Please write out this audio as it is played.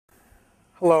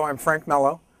Hello, I'm Frank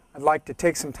Mello. I'd like to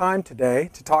take some time today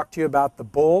to talk to you about the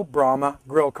Bull Brahma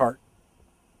grill cart.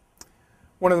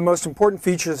 One of the most important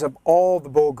features of all the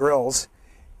Bull grills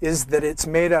is that it's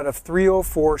made out of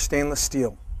 304 stainless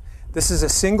steel. This is a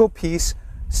single piece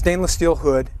stainless steel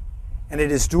hood and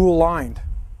it is dual lined.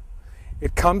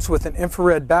 It comes with an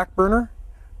infrared back burner,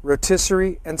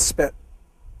 rotisserie, and spit.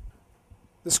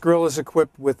 This grill is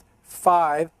equipped with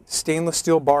 5 stainless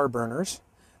steel bar burners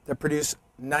that produce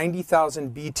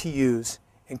 90,000 BTUs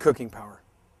in cooking power.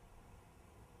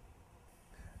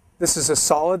 This is a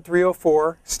solid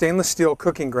 304 stainless steel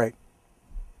cooking grate.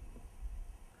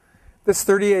 This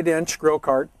 38-inch grill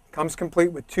cart comes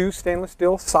complete with 2 stainless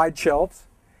steel side shelves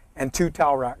and 2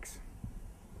 towel racks.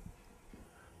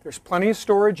 There's plenty of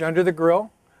storage under the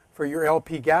grill for your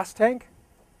LP gas tank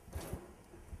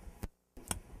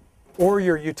or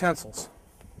your utensils.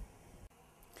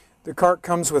 The cart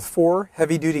comes with 4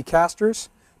 heavy-duty casters.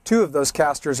 2 of those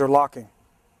casters are locking.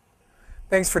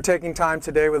 Thanks for taking time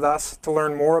today with us to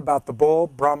learn more about the Bull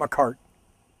Brahma cart.